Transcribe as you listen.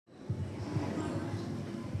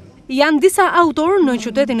Janë disa autorë në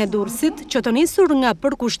qytetin e Durrësit që të nisur nga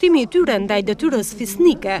përkushtimi i tyre ndaj detyrës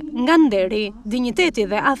fisnike, nga nderi, dinjiteti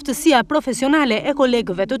dhe aftësia profesionale e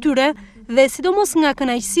kolegëve të tyre dhe sidomos nga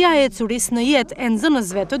kënaqësia e ecurisë në jetë e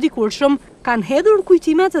nxënësve të dikurshëm, kanë hedhur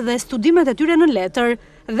kujtimet dhe studimet e tyre në letër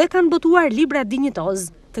dhe kanë botuar libra dinjitoz,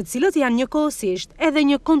 të cilët janë njëkohësisht edhe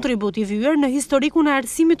një kontribut i vyer në historikun e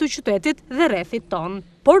arsimit të qytetit dhe rrethit ton.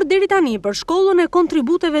 Por deri tani për shkollën e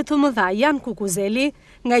kontributeve të mëdha Jan Kukuzeli,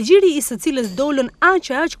 nga gjiri i së cilës dolën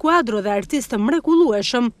aq kuadro dhe artistë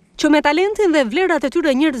mrekullueshëm, që me talentin dhe vlerat e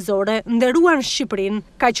tyre njerëzore nderuan Shqipërinë,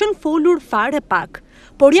 ka qenë folur fare pak.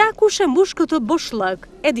 Por ja kush e mbush këtë boshllëk,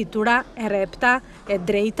 editura, e repta, e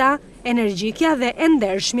drejta, energjikja dhe e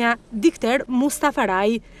ndershmja, Dikter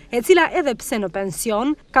Mustafaraj, e cila edhe pse në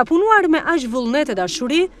pension, ka punuar me aq vullnet e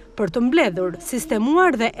dashuri për të mbledhur,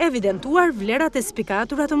 sistemuar dhe evidentuar vlerat e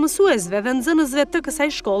spikatura të mësuesve dhe nxënësve të kësaj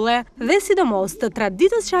shkolle dhe sidomos të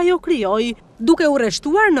traditës që ajo krijoi, duke u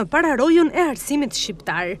rreshtuar në pararojën e arsimit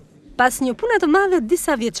shqiptar. Pas një pune të madhe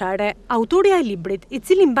disa vjeçare, autoria e librit, i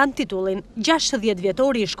cili mban titullin 60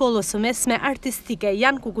 vjetori i shkollës së mesme artistike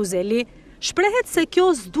Jan Kukuzeli, shprehet se kjo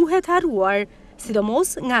s'duhet harruar,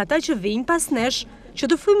 sidomos nga ata që vijnë pas nesh, që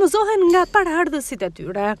të frymëzohen nga paraardhësit e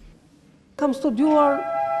tyre. Kam studiuar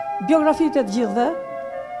biografitë e të gjithëve,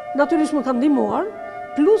 natyrisht më kanë ndihmuar,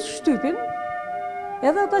 plus shtypin,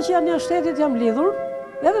 edhe ata që janë jashtë shtetit jam lidhur,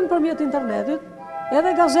 edhe nëpërmjet internetit,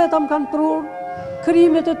 edhe gazeta më kanë prur,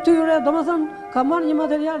 krimet e tyre, domethënë kam marrë një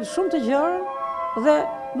material shumë të gjerë dhe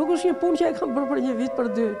nuk është një punë që e kam bërë për një vit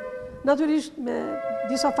për dy. Natyrisht me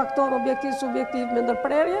disa faktorë objektiv, subjektiv me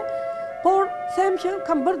ndërprerje, por them që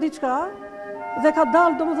kam bërë diçka dhe ka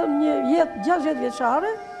dalë domethënë një jetë 60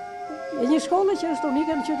 vjeçare e një shkolle që është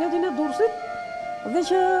unike në qytetin e Durrësit dhe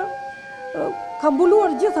që ka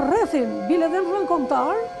mbuluar gjithë rrethin, bile dhe në rrën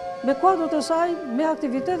kombëtar, me kuadrot e saj, me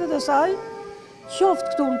aktivitetet e saj,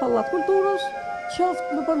 qoftë këtu në Pallat Kulturës,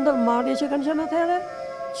 qoftë në për ndërmarrje që kanë qenë atëherë,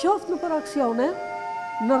 qoftë në për aksione,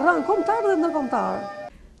 në rang kombëtar dhe ndërkombëtar.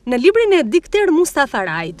 Në librin e Dikter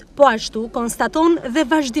Mustafarajt, po ashtu konstaton dhe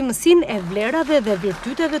vazhdimësinë e vlerave dhe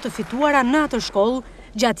virtyteve të fituara në atë shkollë,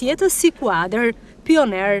 gjatë jetës si kuadër,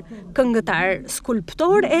 pioner, këngëtar,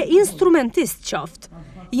 skulptor e instrumentist qoftë.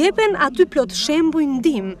 Jepen aty plot shembuj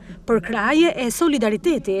ndihmë për kraje e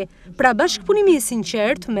solidariteti, pra bashkëpunimi i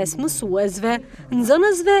sinqert mes mësuesve,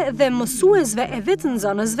 nxënësve dhe mësuesve e vetë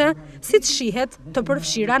nxënësve, siç shihet të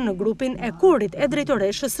përfshira në grupin e korit e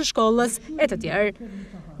drejtoreshës së shkollës e të tjerë.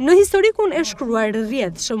 Në historikun e shkruar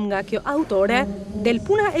rrjedhshëm nga kjo autore, del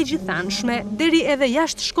puna e gjithanshme deri edhe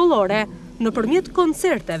jashtë shkollore, nëpërmjet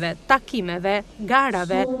koncerteve, takimeve,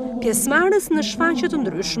 garave, pjesëmarrjes në shfaqje të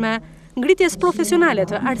ndryshme, ngritjes profesionale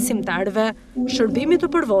të arsimtarëve, shërbimit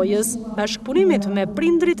të përvojës, bashkëpunimit me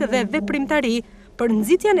prindrit dhe veprimtari për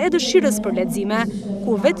nxitjen e dëshirës për lexime,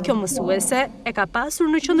 ku vetë kjo mësuese e ka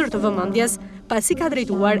pasur në qendër të vëmendjes, pasi ka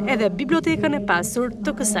drejtuar edhe bibliotekën e pasur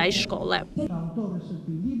të kësaj shkolle.